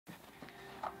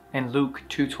In Luke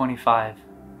 2:25,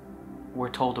 we're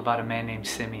told about a man named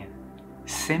Simeon.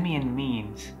 Simeon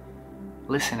means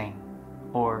listening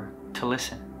or to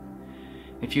listen.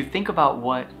 If you think about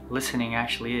what listening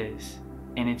actually is,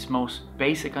 in its most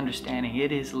basic understanding,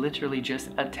 it is literally just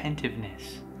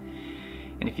attentiveness.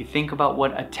 And if you think about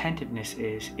what attentiveness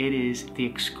is, it is the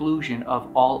exclusion of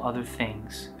all other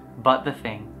things but the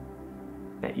thing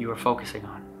that you are focusing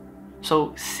on.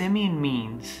 So Simeon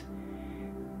means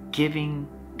giving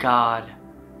God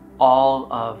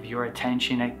all of your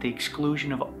attention at the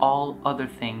exclusion of all other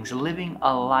things, living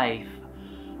a life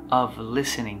of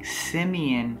listening.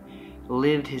 Simeon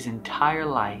lived his entire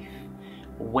life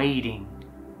waiting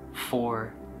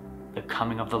for the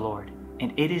coming of the Lord.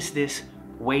 And it is this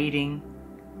waiting,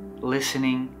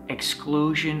 listening,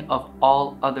 exclusion of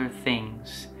all other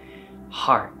things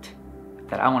heart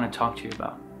that I want to talk to you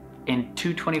about. In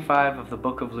 2:25 of the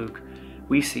book of Luke,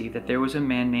 we see that there was a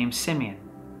man named Simeon.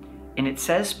 And it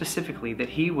says specifically that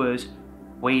he was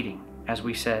waiting, as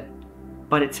we said.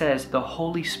 But it says the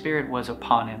Holy Spirit was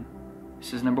upon him.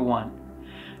 This is number one.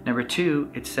 Number two,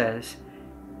 it says,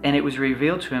 and it was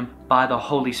revealed to him by the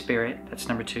Holy Spirit, that's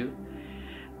number two,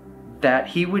 that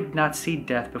he would not see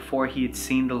death before he had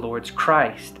seen the Lord's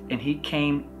Christ. And he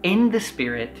came in the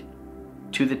Spirit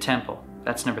to the temple.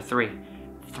 That's number three.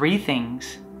 Three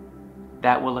things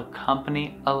that will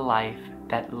accompany a life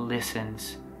that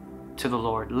listens to the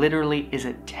Lord, literally is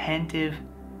attentive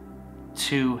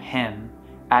to Him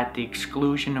at the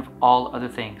exclusion of all other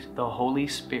things. The Holy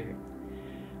Spirit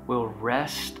will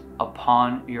rest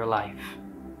upon your life.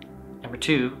 Number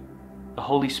two, the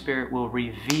Holy Spirit will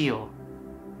reveal.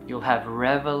 You'll have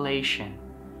revelation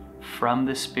from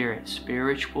the Spirit,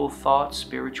 spiritual thoughts,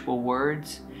 spiritual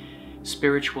words,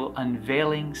 spiritual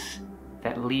unveilings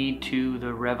that lead to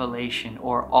the revelation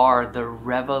or are the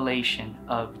revelation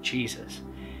of Jesus.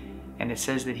 And it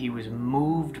says that he was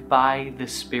moved by the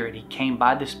Spirit. He came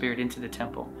by the Spirit into the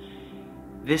temple.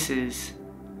 This is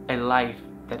a life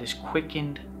that is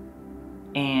quickened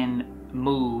and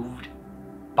moved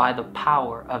by the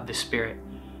power of the Spirit.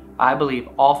 I believe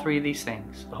all three of these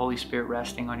things, the Holy Spirit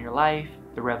resting on your life,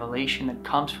 the revelation that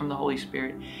comes from the Holy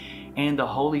Spirit, and the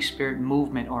Holy Spirit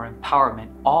movement or empowerment,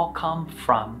 all come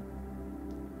from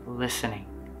listening.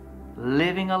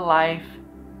 Living a life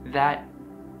that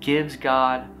gives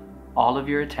God all of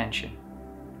your attention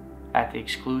at the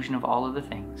exclusion of all other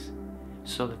things,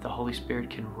 so that the Holy Spirit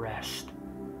can rest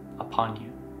upon you,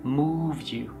 move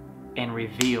you, and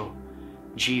reveal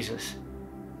Jesus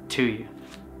to you.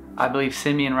 I believe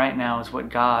Simeon right now is what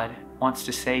God wants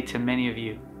to say to many of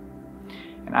you.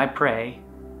 And I pray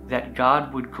that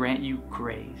God would grant you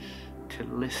grace to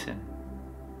listen,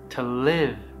 to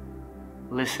live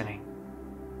listening,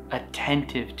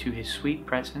 attentive to His sweet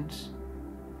presence.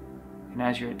 And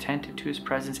as you're attentive to His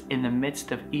presence in the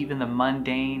midst of even the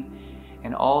mundane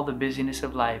and all the busyness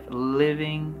of life,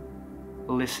 listening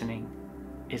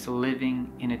is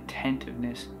living in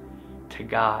attentiveness to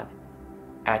God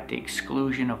at the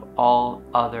exclusion of all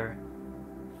other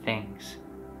things.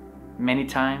 Many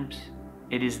times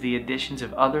it is the additions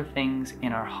of other things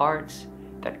in our hearts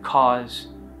that cause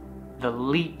the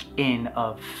leak in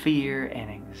of fear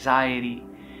and anxiety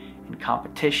and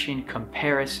competition,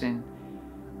 comparison,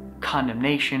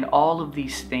 condemnation, all of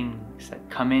these things that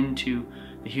come into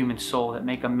the human soul that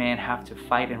make a man have to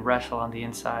fight and wrestle on the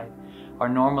inside are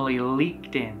normally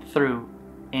leaked in through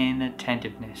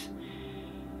inattentiveness.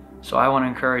 So I want to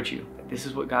encourage you that this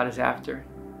is what God is after.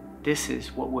 This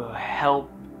is what will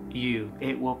help you.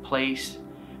 It will place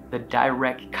the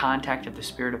direct contact of the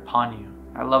Spirit upon you.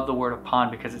 I love the word upon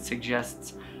because it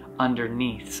suggests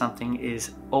underneath. Something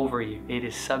is over you. It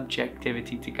is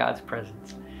subjectivity to God's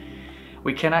presence.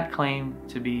 We cannot claim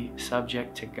to be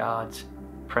subject to God's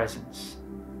presence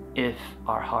if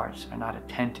our hearts are not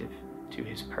attentive to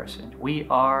His person. We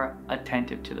are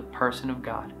attentive to the person of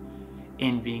God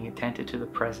in being attentive to the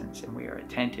presence, and we are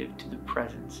attentive to the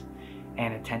presence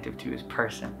and attentive to His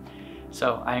person.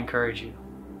 So I encourage you,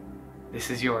 this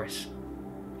is yours.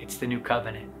 It's the new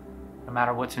covenant. No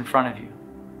matter what's in front of you,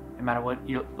 no matter what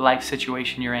your life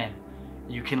situation you're in,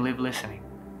 you can live listening.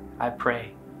 I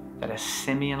pray that a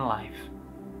Simeon life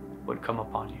would come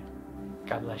upon you.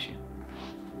 God bless you.